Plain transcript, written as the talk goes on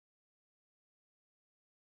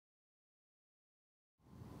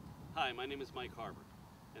Hi, my name is Mike Harbour,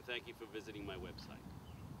 and thank you for visiting my website.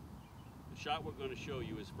 The shot we're going to show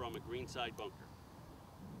you is from a greenside bunker.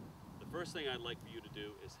 The first thing I'd like for you to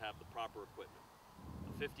do is have the proper equipment.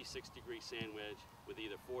 A 56 degree sand wedge with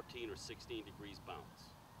either 14 or 16 degrees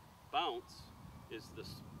bounce. Bounce is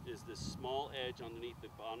this small edge underneath the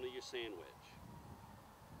bottom of your sand wedge.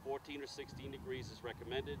 14 or 16 degrees is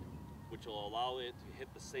recommended, which will allow it to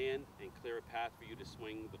hit the sand and clear a path for you to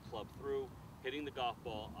swing the club through, hitting the golf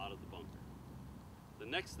ball out of the bunker. The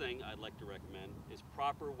next thing I'd like to recommend is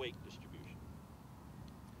proper weight distribution.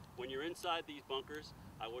 When you're inside these bunkers,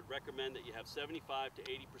 I would recommend that you have 75 to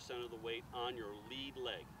 80% of the weight on your lead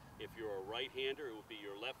leg. If you're a right-hander, it will be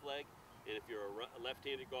your left leg, and if you're a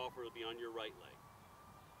left-handed golfer, it will be on your right leg.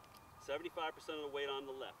 75% of the weight on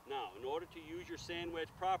the left. Now, in order to use your sand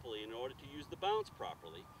wedge properly, in order to use the bounce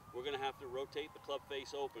properly, we're going to have to rotate the club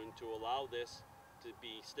face open to allow this to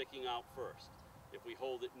be sticking out first. If we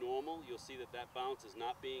hold it normal, you'll see that that bounce is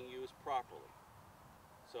not being used properly.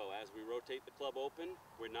 So as we rotate the club open,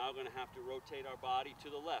 we're now going to have to rotate our body to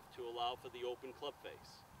the left to allow for the open club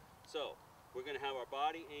face. So we're going to have our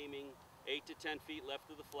body aiming 8 to 10 feet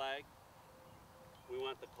left of the flag. We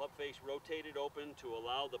want the club face rotated open to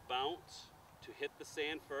allow the bounce to hit the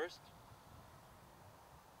sand first.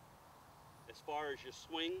 As far as your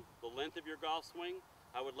swing, the length of your golf swing,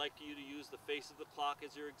 I would like you to use the face of the clock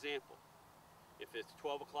as your example. If it's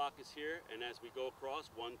 12 o'clock is here, and as we go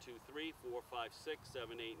across, 1, 2, 3, 4, 5, 6,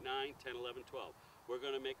 7, 8, 9, 10, 11, 12. We're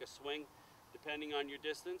going to make a swing, depending on your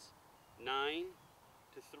distance, 9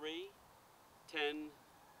 to 3, 10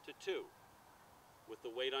 to 2, with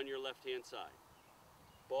the weight on your left-hand side.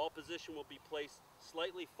 Ball position will be placed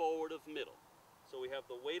slightly forward of middle. So we have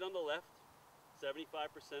the weight on the left,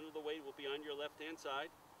 75% of the weight will be on your left-hand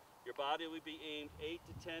side. Your body will be aimed 8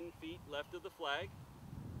 to 10 feet left of the flag,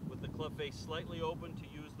 with the club face slightly open to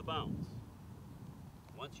use the bounce.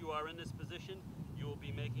 Once you are in this position, you will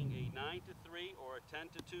be making a 9 to 3 or a 10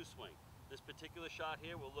 to 2 swing. This particular shot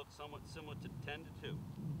here will look somewhat similar to 10 to 2.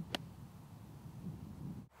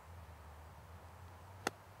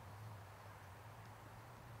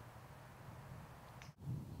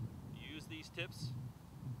 Use these tips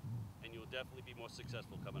and you'll definitely be more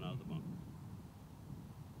successful coming out of the bunker.